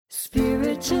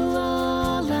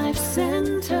Spiritual Life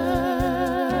Center,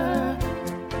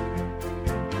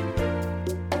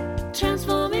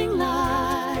 transforming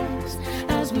lives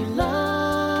as we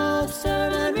love,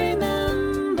 serve, and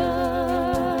remember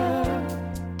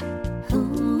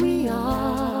who we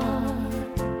are.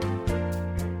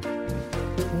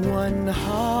 One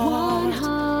heart,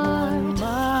 one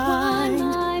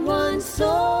mind, one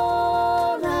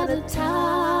soul at a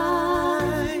time.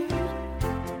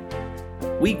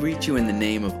 We greet you in the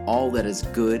name of all that is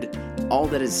good, all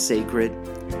that is sacred,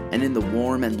 and in the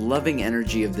warm and loving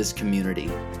energy of this community,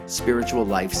 Spiritual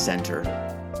Life Center.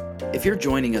 If you're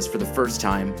joining us for the first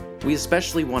time, we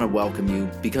especially want to welcome you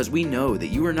because we know that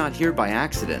you are not here by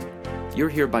accident. You're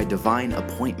here by divine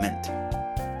appointment.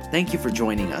 Thank you for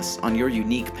joining us on your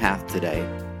unique path today,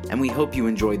 and we hope you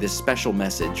enjoy this special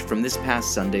message from this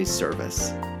past Sunday's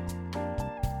service.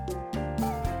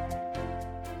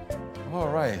 All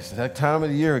right, it's that time of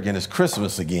the year again. It's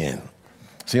Christmas again.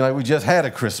 Seems like we just had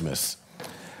a Christmas.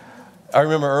 I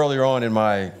remember earlier on in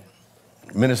my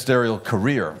ministerial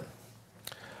career,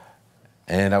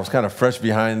 and I was kind of fresh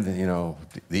behind, the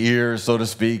ears, so to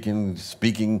speak, and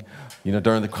speaking,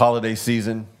 during the holiday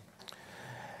season.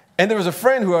 And there was a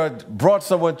friend who had brought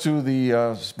someone to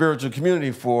the spiritual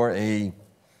community for a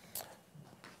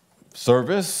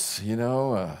service,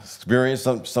 experience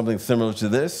something similar to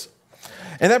this.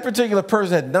 And that particular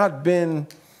person had not been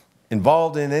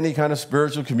involved in any kind of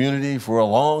spiritual community for a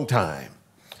long time.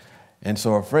 And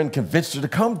so a friend convinced her to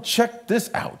come check this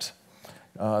out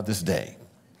this day.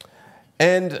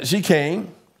 And she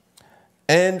came,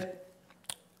 and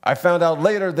I found out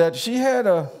later that she had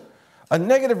a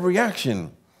negative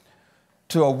reaction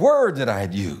to a word that I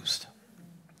had used.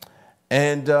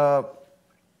 And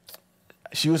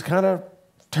she was kind of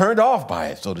turned off by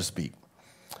it, so to speak.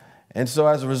 And so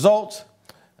as a result,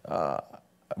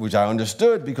 which I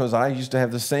understood because I used to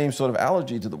have the same sort of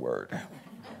allergy to the word.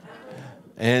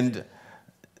 And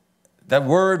that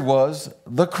word was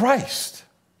the Christ.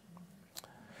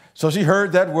 So she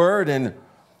heard that word and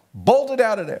bolted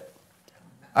out of there.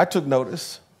 I took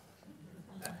notice.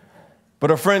 But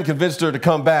her friend convinced her to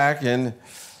come back and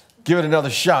give it another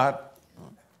shot.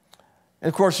 And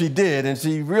of course she did. And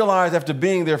she realized after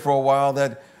being there for a while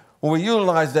that when we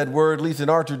utilize that word, at least in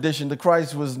our tradition, the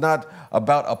Christ was not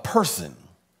about a person.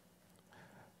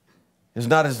 It's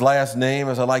not his last name,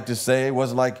 as I like to say. It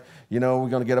wasn't like, we're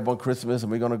going to get up on Christmas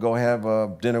and we're going to go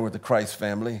have dinner with the Christ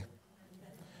family.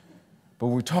 But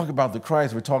when we talk about the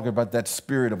Christ, we're talking about that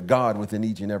Spirit of God within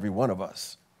each and every one of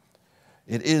us.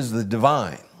 It is the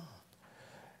divine.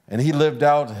 And he lived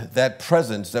out that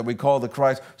presence that we call the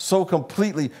Christ so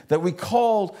completely that we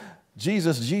called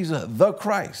Jesus the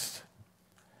Christ.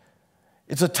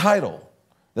 It's a title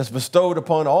that's bestowed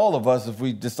upon all of us if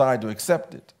we decide to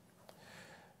accept it.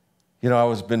 I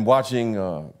was been watching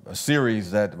a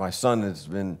series that my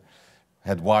son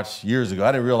had watched years ago.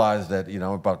 I didn't realize that, I'm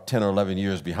about 10 or 11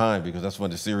 years behind because that's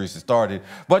when the series started.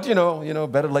 But,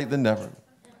 better late than never.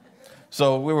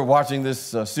 So we were watching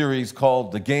this series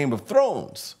called The Game of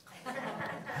Thrones.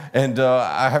 And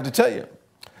I have to tell you,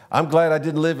 I'm glad I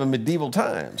didn't live in medieval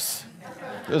times.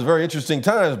 It was very interesting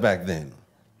times back then.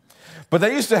 But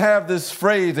they used to have this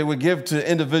phrase they would give to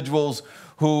individuals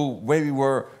who maybe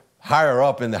were higher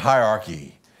up in the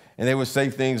hierarchy. And they would say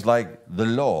things like, the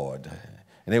Lord.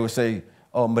 And they would say,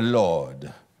 oh, my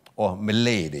Lord, or my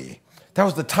lady. That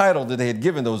was the title that they had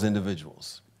given those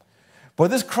individuals. But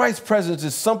this Christ presence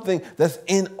is something that's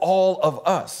in all of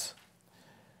us.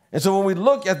 And so when we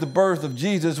look at the birth of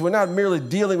Jesus, we're not merely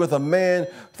dealing with a man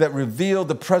that revealed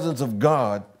the presence of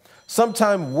God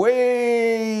sometime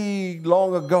way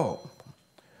long ago.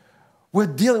 We're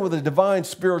dealing with a divine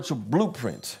spiritual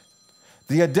blueprint,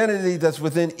 the identity that's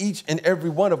within each and every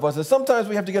one of us. And sometimes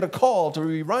we have to get a call to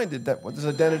be reminded that what this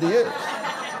identity is.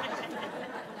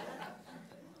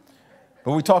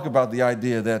 But we talk about the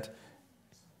idea that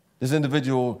this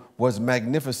individual was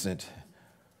magnificent,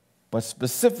 but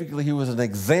specifically he was an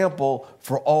example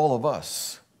for all of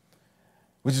us,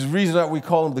 which is the reason that we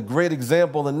call him the great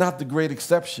example and not the great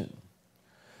exception.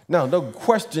 Now, no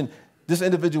question, this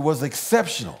individual was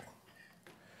exceptional.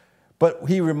 But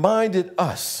he reminded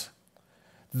us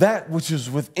that which is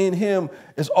within him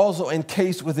is also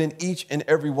encased within each and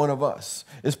every one of us.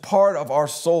 It's part of our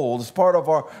soul. It's part of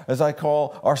our, as I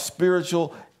call, our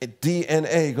spiritual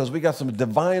DNA, because we got some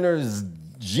diviner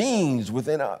genes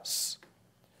within us.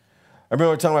 I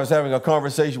remember a time I was having a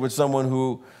conversation with someone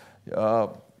who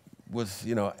was,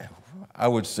 I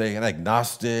would say, an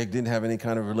agnostic, didn't have any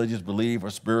kind of religious belief or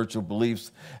spiritual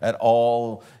beliefs at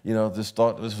all. Just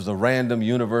thought this was a random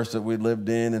universe that we lived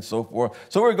in and so forth.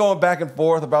 So we were going back and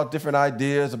forth about different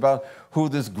ideas about who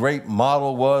this great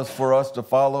model was for us to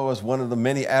follow as one of the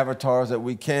many avatars that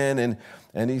we can.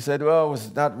 And he said, well, it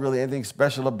was not really anything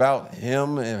special about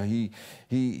him. And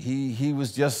he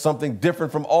was just something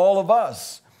different from all of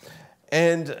us.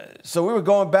 And so we were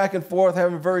going back and forth,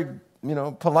 having a very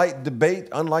polite debate,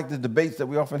 unlike the debates that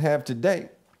we often have today.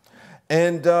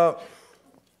 And I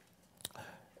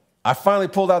finally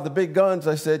pulled out the big guns.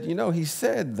 I said, he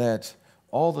said that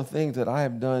all the things that I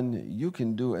have done, you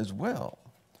can do as well.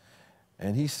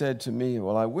 And he said to me,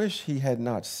 well, I wish he had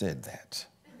not said that.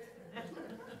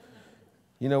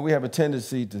 We have a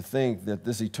tendency to think that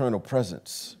this eternal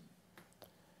presence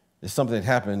is something that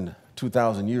happened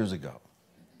 2,000 years ago.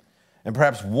 And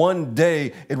perhaps one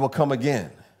day it will come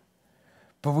again.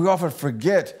 But we often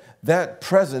forget that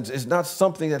presence is not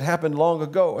something that happened long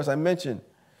ago, as I mentioned,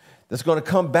 that's going to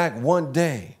come back one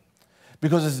day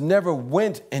because it's never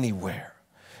went anywhere.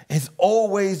 It's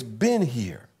always been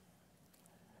here.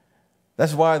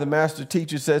 That's why the master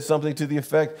teacher said something to the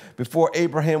effect, before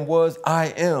Abraham was, I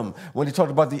am. When he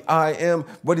talked about the I am,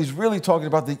 what he's really talking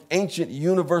about, the ancient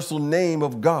universal name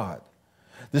of God,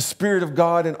 the Spirit of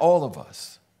God in all of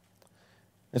us.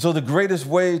 And so the greatest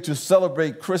way to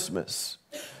celebrate Christmas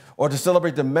or to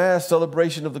celebrate the mass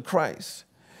celebration of the Christ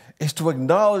is to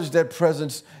acknowledge that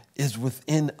presence is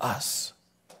within us.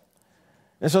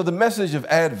 And so the message of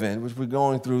Advent, which we're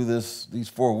going through these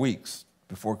 4 weeks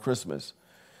before Christmas,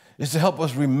 is to help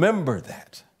us remember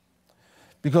that.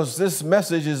 Because this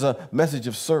message is a message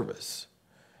of service.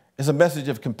 It's a message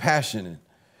of compassion.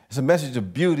 It's a message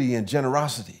of beauty and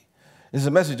generosity. It's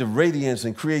a message of radiance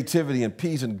and creativity and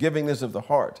peace and givingness of the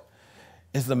heart.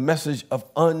 It's the message of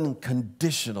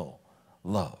unconditional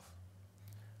love.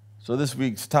 So this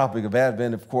week's topic of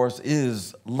Advent, of course,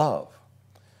 is love,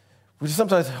 which is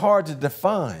sometimes hard to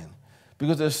define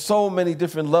because there's so many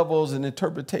different levels and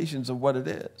interpretations of what it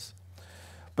is.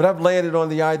 But I've landed on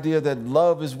the idea that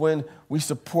love is when we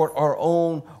support our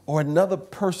own or another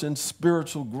person's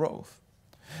spiritual growth,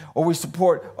 or we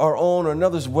support our own or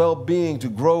another's well-being to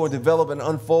grow and develop and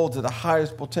unfold to the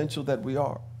highest potential that we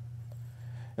are.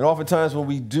 And oftentimes when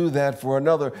we do that for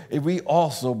another, we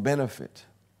also benefit.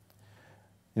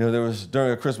 There was,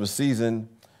 during a Christmas season,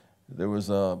 there was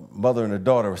a mother and a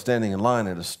daughter were standing in line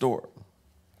at a store.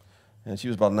 And she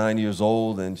was about 9 years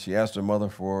old, and she asked her mother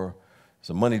for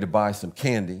some money to buy some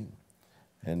candy.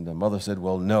 And the mother said,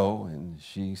 well, no. And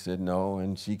she said no.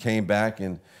 And she came back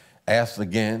and asked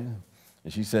again.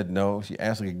 And she said no. She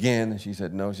asked again, and she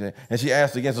said no. And she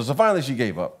asked again. So finally she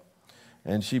gave up.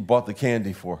 And she bought the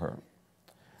candy for her.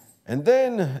 And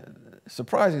then,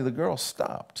 surprisingly, the girl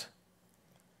stopped.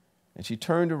 And she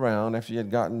turned around after she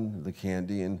had gotten the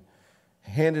candy and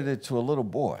handed it to a little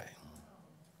boy.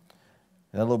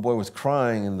 And that little boy was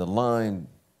crying in the line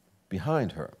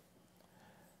behind her.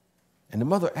 And the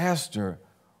mother asked her,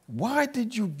 why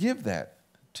did you give that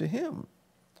to him?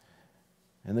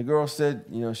 And the girl said,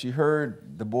 she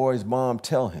heard the boy's mom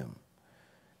tell him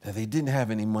that they didn't have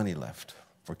any money left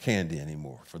for candy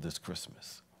anymore for this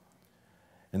Christmas.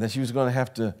 And that she was going to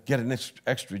have to get an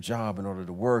extra job in order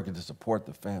to work and to support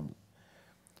the family.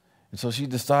 And so she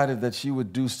decided that she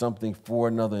would do something for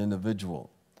another individual.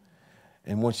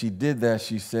 And when she did that,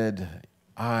 she said,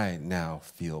 I now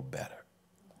feel better.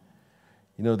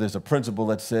 There's a principle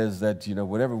that says that,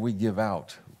 whatever we give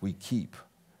out, we keep.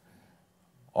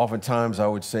 Oftentimes, I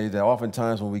would say that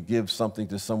oftentimes when we give something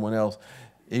to someone else,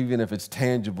 even if it's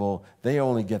tangible, they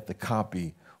only get the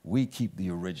copy. We keep the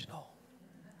original.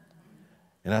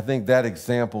 And I think that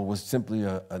example was simply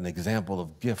an example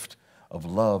of gift of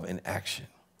love in action.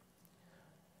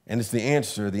 And it's the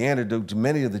answer, the antidote to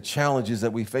many of the challenges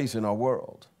that we face in our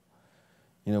world.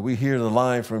 We hear the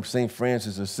line from St.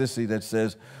 Francis of Assisi that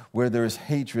says, where there is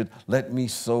hatred, let me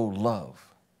sow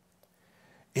love.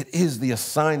 It is the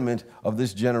assignment of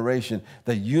this generation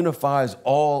that unifies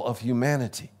all of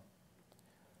humanity.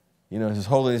 His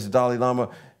Holiness Dalai Lama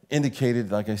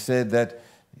indicated, like I said, that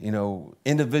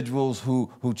individuals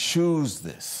who choose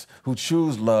this, who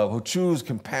choose love, who choose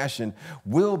compassion,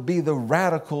 will be the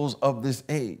radicals of this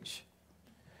age.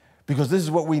 Because this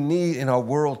is what we need in our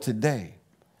world today,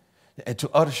 and to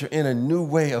usher in a new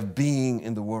way of being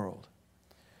in the world.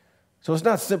 So it's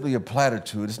not simply a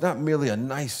platitude. It's not merely a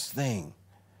nice thing.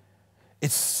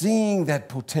 It's seeing that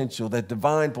potential, that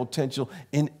divine potential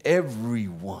in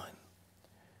everyone.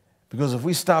 Because if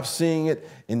we stop seeing it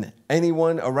in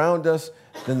anyone around us,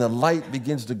 then the light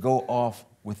begins to go off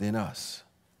within us.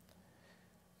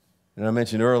 And I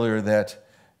mentioned earlier that,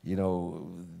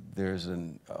 there's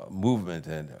a movement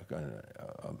and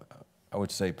I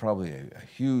would say probably a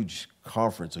huge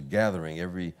conference, a gathering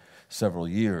every several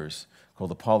years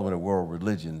called the Parliament of World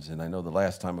Religions. And I know the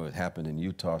last time it happened in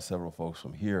Utah, several folks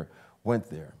from here went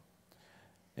there.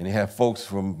 And you have folks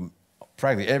from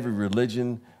practically every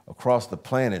religion across the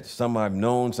planet, some I've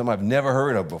known, some I've never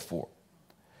heard of before.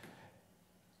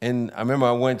 And I remember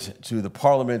I went to the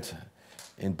Parliament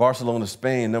in Barcelona,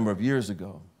 Spain, a number of years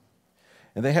ago.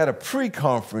 And they had a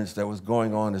pre-conference that was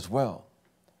going on as well.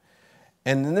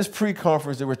 And in this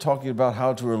pre-conference, they were talking about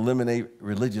how to eliminate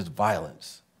religious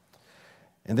violence.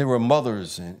 And there were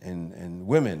mothers and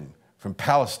women from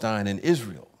Palestine and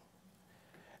Israel.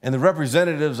 And the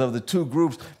representatives of the two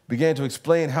groups began to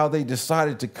explain how they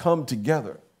decided to come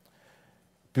together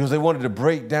because they wanted to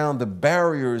break down the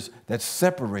barriers that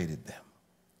separated them.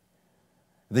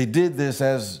 They did this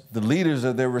as the leaders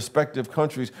of their respective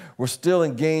countries were still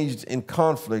engaged in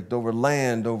conflict over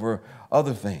land, over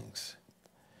other things.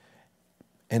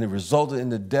 And it resulted in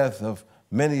the death of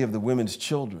many of the women's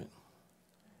children.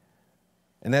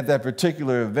 And at that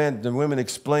particular event, the women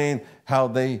explained how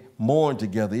they mourned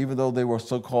together, even though they were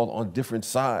so-called on different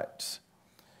sides,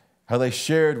 how they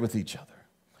shared with each other,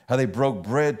 how they broke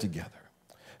bread together,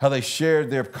 how they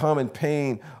shared their common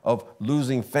pain of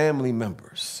losing family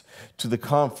members to the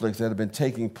conflicts that had been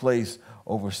taking place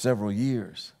over several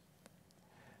years.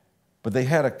 But they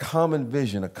had a common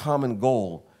vision, a common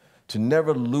goal to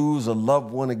never lose a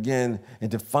loved one again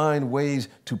and to find ways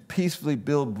to peacefully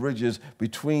build bridges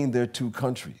between their two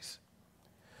countries.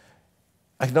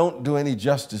 I don't do any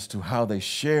justice to how they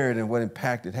shared and what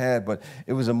impact it had, but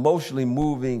it was emotionally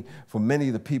moving for many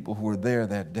of the people who were there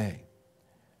that day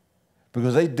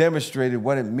because they demonstrated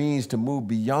what it means to move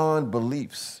beyond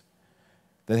beliefs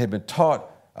that had been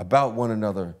taught about one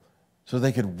another so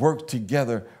they could work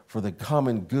together for the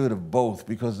common good of both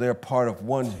because they're part of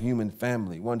one human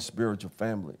family, one spiritual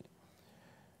family.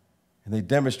 And they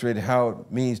demonstrated how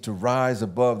it means to rise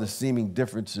above the seeming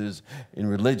differences in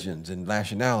religions and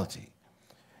nationality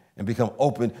and become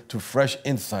open to fresh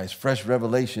insights, fresh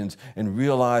revelations, and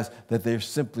realize that they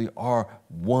simply are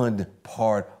one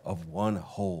part of one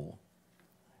whole.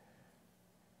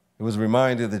 It was a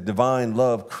reminder that divine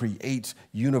love creates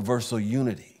universal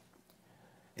unity.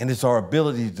 And it's our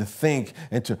ability to think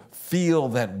and to feel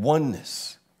that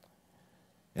oneness.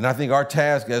 And I think our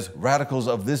task as radicals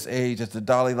of this age, as the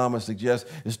Dalai Lama suggests,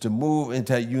 is to move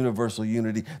into that universal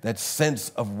unity, that sense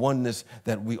of oneness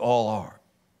that we all are.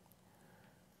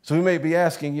 So we may be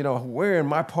asking, where in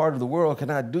my part of the world can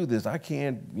I do this? I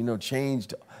can't, change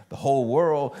the whole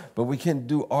world, but we can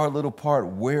do our little part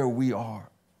where we are.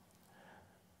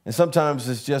 And sometimes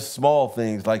it's just small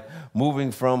things like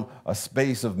moving from a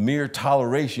space of mere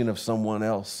toleration of someone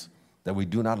else that we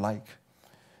do not like.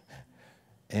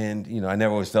 And, I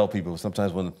never always tell people,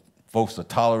 sometimes when folks are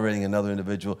tolerating another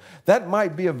individual, that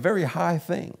might be a very high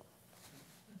thing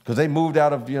because they moved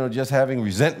out of, just having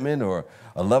resentment or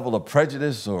a level of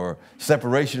prejudice or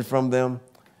separation from them.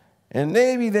 And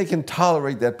maybe they can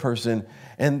tolerate that person,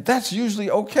 and that's usually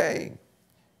okay.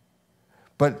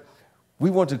 But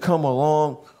we want to come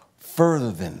along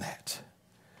further than that.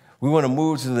 We want to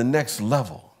move to the next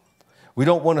level. We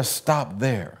don't want to stop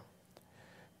there.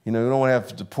 We don't want to have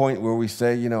to the point where we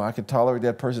say, I can tolerate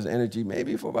that person's energy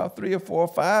maybe for about 3 or 4 or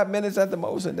 5 minutes at the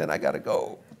most, and then I got to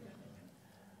go.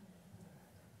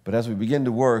 But as we begin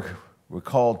to work, we're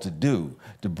called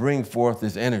to bring forth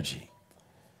this energy.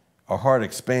 Our heart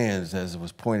expands, as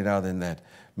was pointed out in that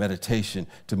meditation,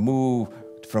 to move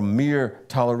from mere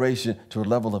toleration to a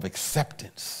level of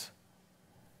acceptance.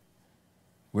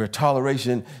 Where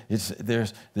toleration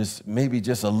there's maybe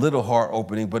just a little heart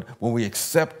opening, but when we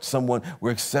accept someone,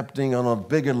 we're accepting on a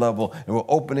bigger level, and we're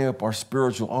opening up our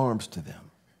spiritual arms to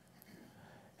them.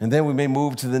 And then we may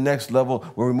move to the next level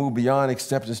where we move beyond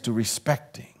acceptance to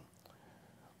respecting.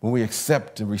 When we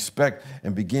accept and respect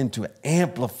and begin to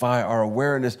amplify our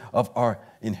awareness of our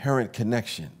inherent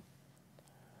connection.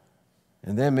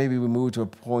 And then maybe we move to a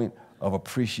point of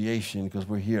appreciation because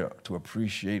we're here to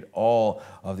appreciate all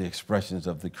of the expressions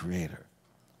of the Creator.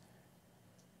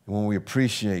 And when we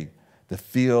appreciate the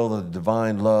field of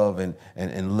divine love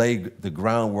and lay the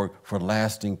groundwork for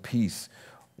lasting peace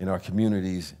in our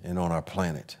communities and on our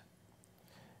planet,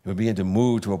 we begin to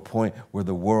move to a point where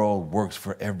the world works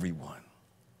for everyone.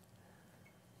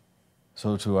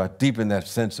 So to deepen that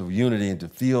sense of unity and to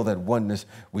feel that oneness,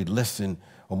 we listen,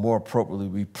 or more appropriately,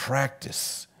 we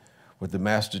practice what the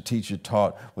master teacher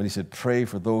taught when he said, pray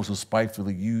for those who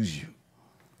spitefully use you,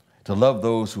 to love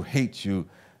those who hate you.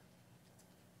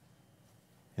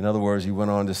 In other words, he went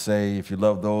on to say, if you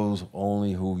love those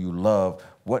only who you love,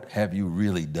 what have you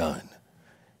really done?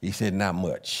 He said, not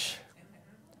much.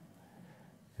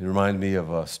 It reminded me of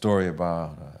a story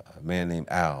about a man named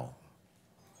Al.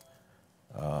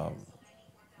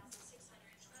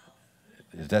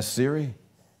 Is that Siri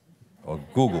or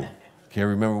Google? Can't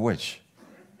remember which.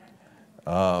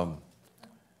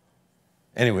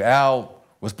 Anyway, Al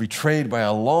was betrayed by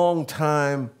a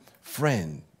longtime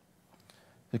friend.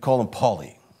 They call him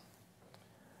Paulie.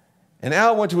 And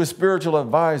Al went to his spiritual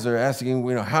advisor asking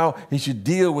him, how he should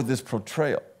deal with this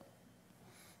betrayal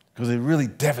because it really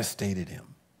devastated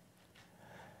him.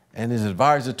 And his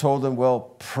advisor told him,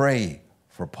 well, pray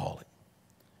for Paulie.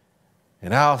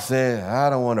 And Al said,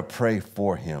 I don't want to pray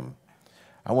for him.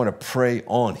 I want to pray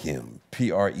on him,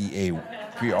 P-R-E-Y.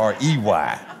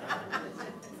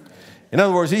 In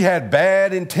other words, he had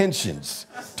bad intentions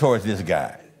towards this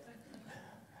guy.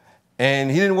 And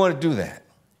he didn't want to do that.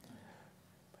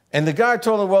 And the guy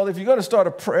told him, well, if you're going to start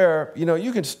a prayer,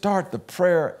 you can start the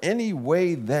prayer any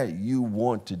way that you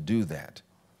want to do that.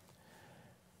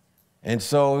 And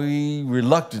so he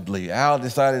reluctantly, Al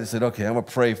decided to say, okay, I'm going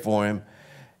to pray for him.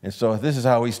 And so this is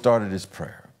how he started his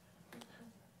prayer.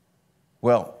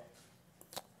 Well,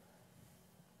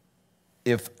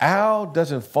 if Al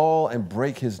doesn't fall and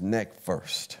break his neck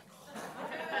first,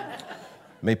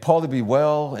 may Paulie be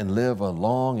well and live a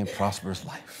long and prosperous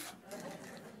life.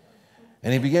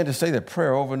 And he began to say that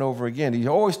prayer over and over again. He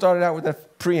always started out with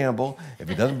that preamble. If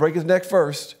he doesn't break his neck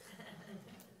first,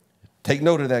 take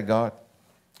note of that, God.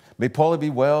 May Paulie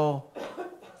be well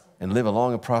and live a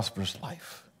long and prosperous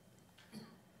life.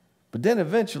 But then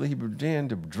eventually he began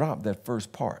to drop that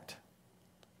first part.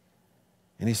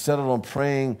 And he settled on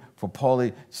praying for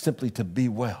Paulie simply to be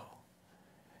well,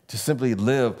 to simply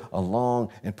live a long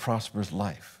and prosperous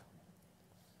life.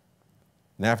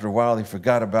 And after a while, he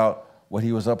forgot about what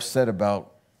he was upset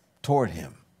about toward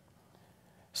him.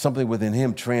 Something within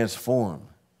him transformed.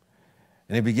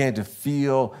 And he began to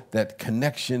feel that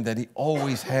connection that he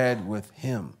always had with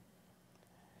him.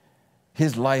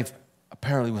 His life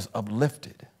apparently was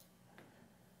uplifted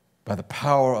by the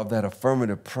power of that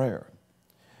affirmative prayer,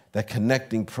 that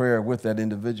connecting prayer with that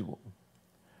individual.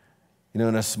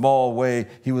 In a small way,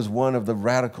 he was one of the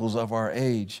radicals of our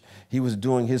age. He was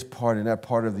doing his part in that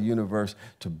part of the universe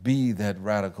to be that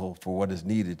radical for what is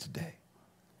needed today.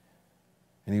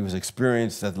 And he was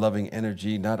experienced that loving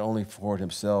energy, not only for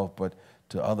himself, but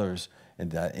to others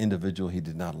and that individual he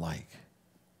did not like.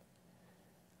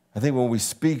 I think when we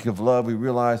speak of love, we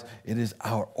realize it is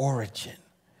our origin.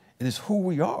 It is who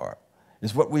we are.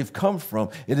 It's what we've come from.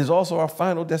 It is also our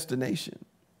final destination.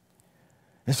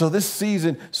 And so this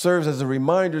season serves as a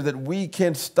reminder that we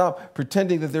can stop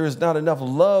pretending that there is not enough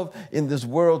love in this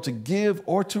world to give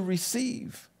or to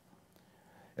receive,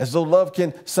 as though love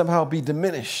can somehow be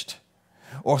diminished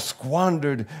or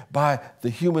squandered by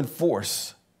the human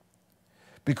force,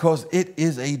 because it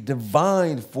is a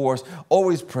divine force,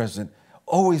 always present,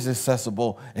 always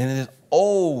accessible, and it is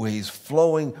always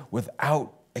flowing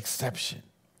without exception.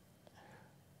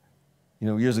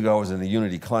 Years ago I was in the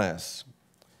Unity class,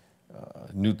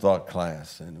 New Thought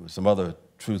class, and there were some other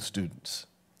truth students.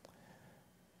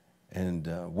 And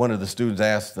one of the students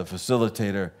asked the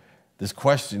facilitator this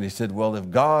question. He said, well, if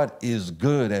God is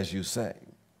good, as you say,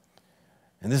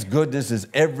 and this goodness is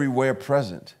everywhere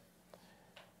present,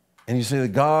 and you say that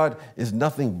God is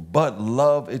nothing but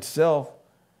love itself,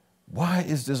 why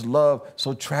is this love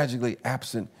so tragically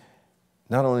absent,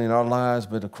 not only in our lives,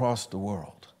 but across the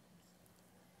world?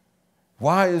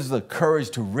 Why is the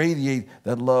courage to radiate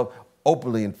that love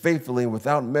openly and faithfully and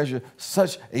without measure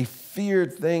such a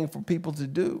feared thing for people to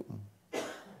do?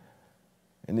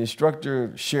 And the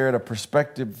instructor shared a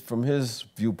perspective from his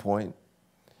viewpoint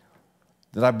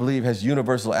that I believe has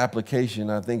universal application.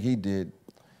 I think he did.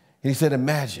 He said,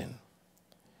 imagine,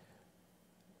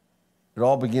 it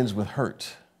all begins with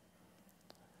hurt.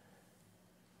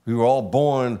 We were all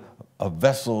born a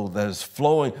vessel that is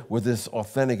flowing with this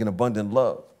authentic and abundant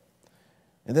love.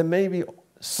 And then maybe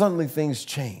suddenly things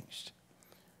changed.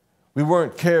 We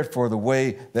weren't cared for the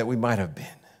way that we might have been.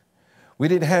 We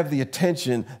didn't have the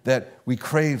attention that we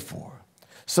craved for.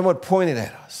 Someone pointed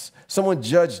at us. Someone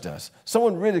judged us.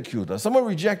 Someone ridiculed us. Someone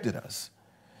rejected us.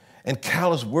 And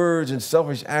callous words and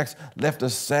selfish acts left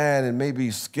us sad and maybe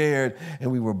scared,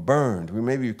 and we were burned. We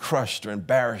may be crushed or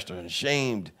embarrassed or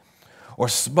ashamed or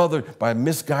smothered by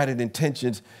misguided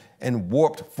intentions and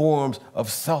warped forms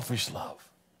of selfish love.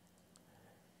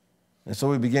 And so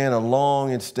we began a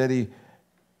long and steady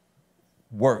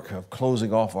work of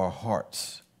closing off our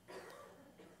hearts,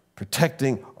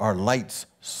 protecting our light's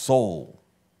soul,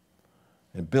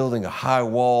 and building a high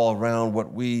wall around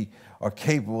what we are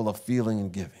capable of feeling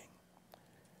and giving.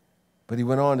 But he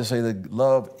went on to say that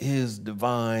love is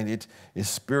divine. It is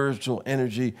spiritual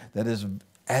energy that is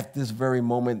at this very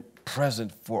moment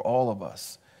present for all of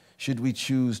us, should we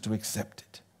choose to accept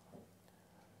it.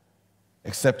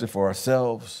 Accept it for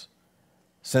ourselves,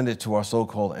 send it to our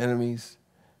so-called enemies,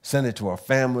 send it to our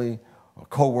family, our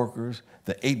coworkers,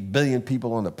 the 8 billion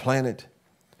people on the planet,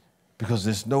 because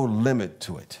there's no limit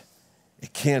to it.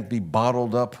 It can't be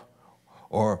bottled up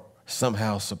or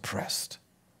somehow suppressed.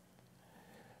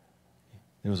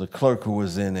 There was a clerk who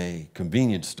was in a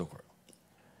convenience store,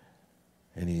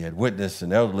 and he had witnessed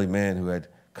an elderly man who had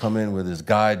come in with his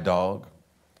guide dog,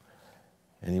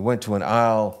 and he went to an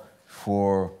aisle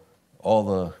for all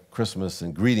the Christmas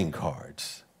and greeting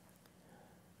cards.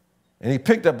 And he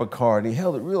picked up a card and he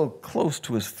held it real close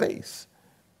to his face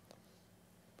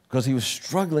because he was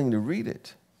struggling to read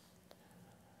it.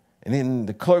 And then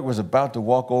the clerk was about to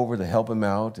walk over to help him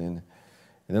out, and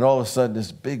then all of a sudden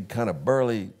this big kind of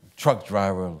burly truck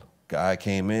driver guy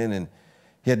came in, and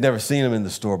he had never seen him in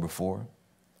the store before.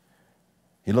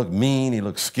 He looked mean, he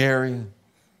looked scary,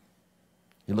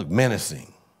 he looked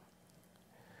menacing.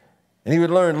 And he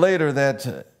would learn later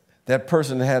that that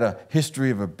person had a history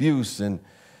of abuse and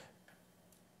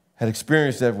had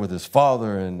experienced that with his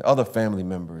father and other family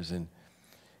members. And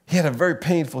he had a very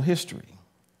painful history.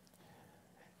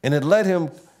 And it led him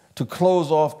to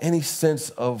close off any sense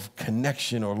of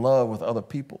connection or love with other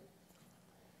people.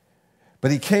 But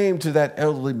he came to that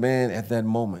elderly man at that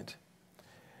moment,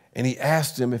 and he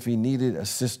asked him if he needed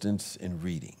assistance in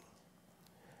reading.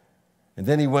 And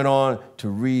then he went on to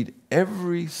read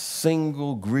every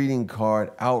single greeting card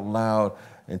out loud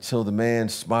until the man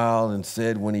smiled and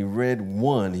said, when he read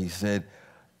one, he said,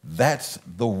 "That's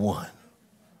the one.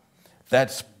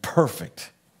 That's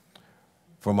perfect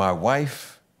for my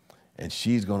wife, and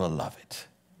she's going to love it."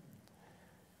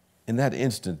 In that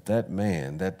instant, that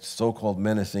man, that so-called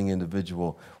menacing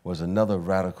individual, was another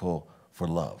radical for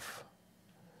love.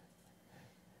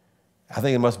 I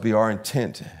think it must be our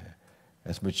intent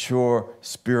as mature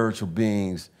spiritual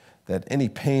beings that any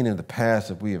pain in the past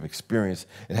that we have experienced,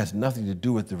 it has nothing to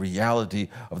do with the reality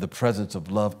of the presence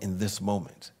of love in this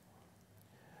moment.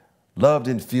 Love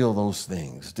didn't feel those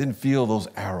things, didn't feel those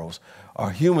arrows. Our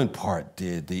human part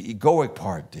did, the egoic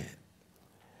part did.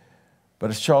 But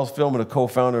as Charles Philman, a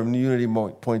co-founder of Unity,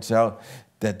 points out,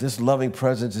 that this loving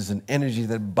presence is an energy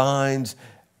that binds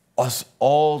us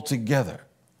all together.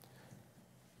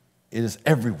 It is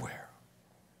everywhere,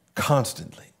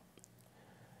 constantly.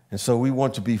 And so we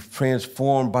want to be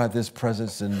transformed by this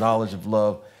presence and knowledge of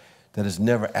love that is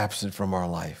never absent from our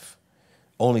life,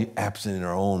 only absent in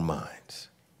our own minds.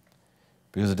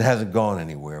 Because it hasn't gone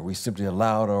anywhere. We simply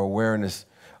allowed our awareness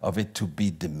of it to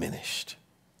be diminished.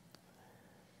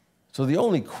 So the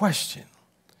only question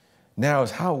now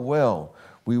is how well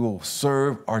we will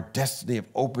serve our destiny of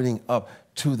opening up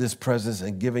to this presence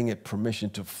and giving it permission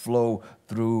to flow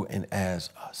through and as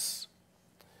us.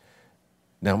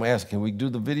 Now I'm asking, can we do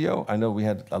the video? I know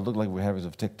I look like we're having a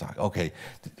TikTok. Okay,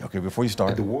 before you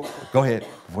start. Go ahead,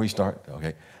 before you start.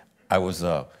 Okay. I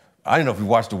didn't know if you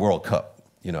watched the World Cup.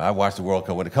 You know, I watched the World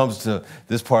Cup. When it comes to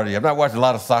this party, I've not watched a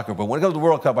lot of soccer, but when it comes to the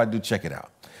World Cup, I do check it out.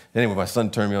 Anyway, my son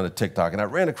turned me on to TikTok, and I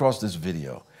ran across this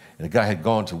video, and the guy had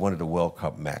gone to one of the World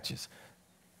Cup matches.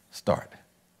 Start.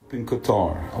 In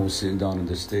Qatar, I was sitting down in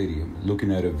the stadium,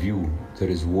 looking at a view that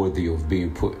is worthy of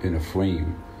being put in a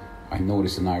frame. I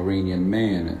noticed an Iranian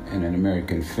man and an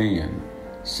American fan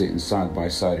sitting side by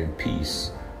side in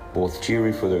peace, both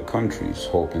cheering for their countries,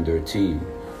 hoping their team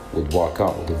would walk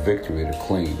out with a victory to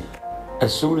claim.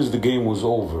 As soon as the game was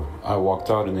over, I walked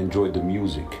out and enjoyed the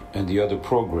music and the other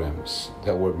programs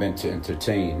that were meant to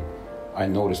entertain. I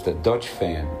noticed a Dutch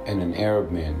fan and an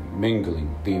Arab man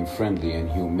mingling, being friendly and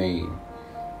humane.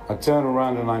 I turned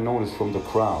around and I noticed from the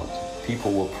crowd,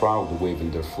 people were proudly waving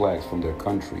their flags from their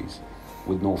countries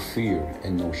with no fear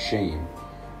and no shame.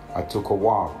 I took a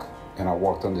walk and I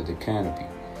walked under the canopy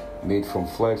made from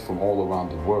flags from all around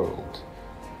the world.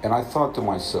 And I thought to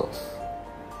myself,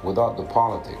 without the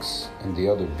politics and the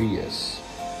other BS,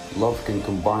 love can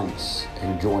combine us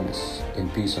and join us in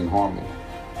peace and harmony.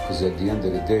 Because at the end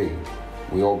of the day,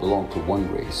 we all belong to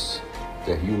one race,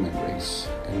 the human race.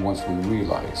 And once we would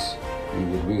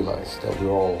realize that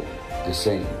we're all the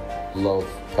same. Love,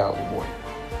 Pally Boy.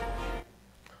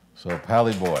 So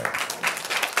Pally Boy.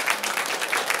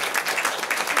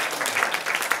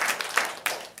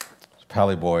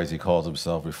 Pally Boy, as he calls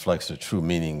himself, reflects the true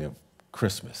meaning of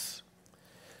Christmas.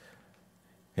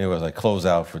 Anyway, as I close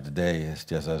out for today, it's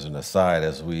just as an aside,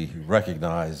 as we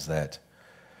recognize that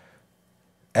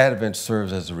Advent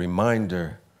serves as a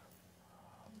reminder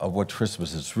of what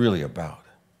Christmas is really about.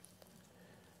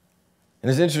 And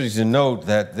it's interesting to note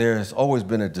that there has always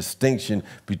been a distinction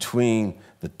between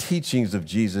the teachings of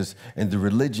Jesus and the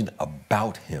religion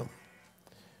about him.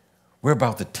 We're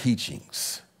about the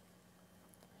teachings.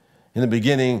 In the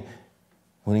beginning,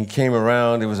 when he came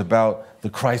around, it was about the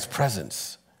Christ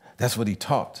presence. That's what he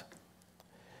taught.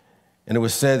 And it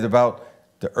was said about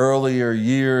the earlier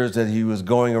years that he was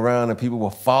going around and people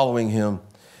were following him,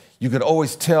 you could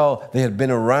always tell they had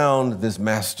been around this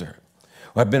master,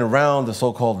 or had been around the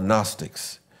so-called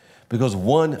Gnostics, because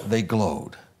one, they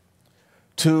glowed.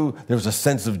 Two, there was a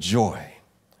sense of joy.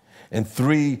 And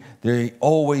three, they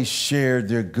always shared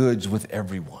their goods with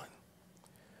everyone.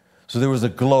 So there was a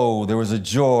glow, there was a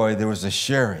joy, there was a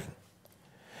sharing.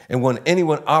 And when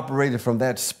anyone operated from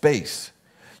that space,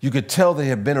 you could tell they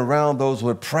had been around those who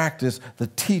had practiced the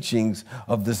teachings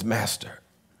of this master.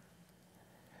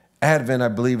 Advent, I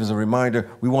believe, is a reminder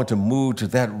we want to move to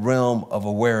that realm of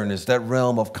awareness, that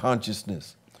realm of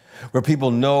consciousness, where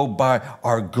people know by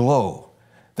our glow.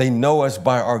 They know us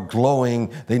by our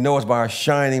glowing. They know us by our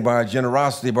shining, by our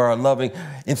generosity, by our loving,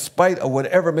 in spite of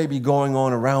whatever may be going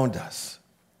on around us.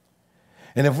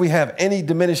 And if we have any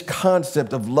diminished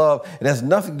concept of love, it has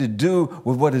nothing to do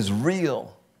with what is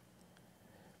real,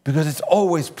 because it's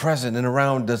always present and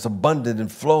around us, abundant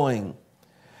and flowing,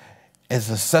 as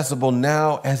accessible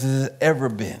now as it has ever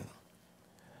been.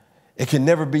 It can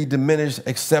never be diminished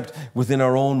except within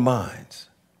our own minds.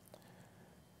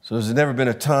 So there's never been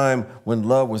a time when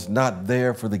love was not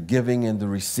there for the giving and the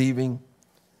receiving.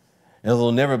 And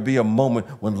there'll never be a moment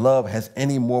when love has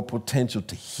any more potential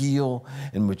to heal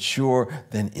and mature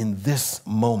than in this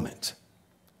moment.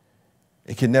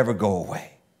 It can never go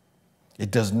away.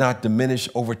 It does not diminish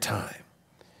over time.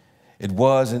 It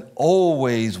was and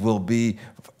always will be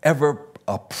ever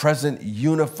a present,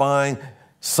 unifying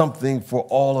something for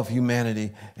all of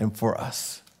humanity and for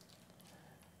us.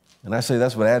 And I say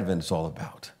that's what Advent is all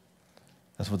about.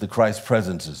 That's what the Christ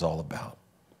presence is all about.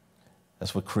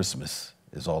 That's what Christmas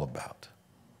is all about.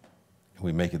 And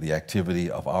we make it the activity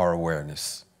of our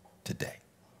awareness today.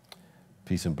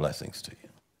 Peace and blessings to you.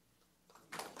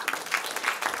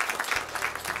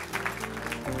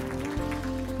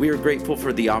 We are grateful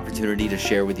for the opportunity to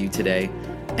share with you today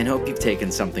and hope you've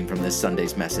taken something from this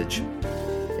Sunday's message.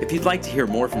 If you'd like to hear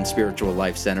more from Spiritual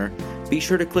Life Center, be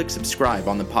sure to click subscribe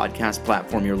on the podcast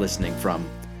platform you're listening from.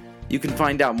 You can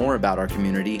find out more about our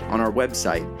community on our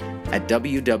website at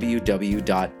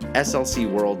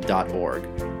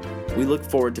www.slcworld.org. We look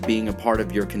forward to being a part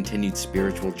of your continued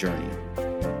spiritual journey.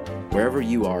 Wherever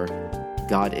you are,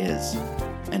 God is,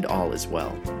 and all is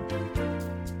well.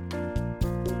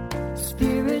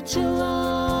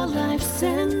 Spiritual Life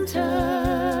Center.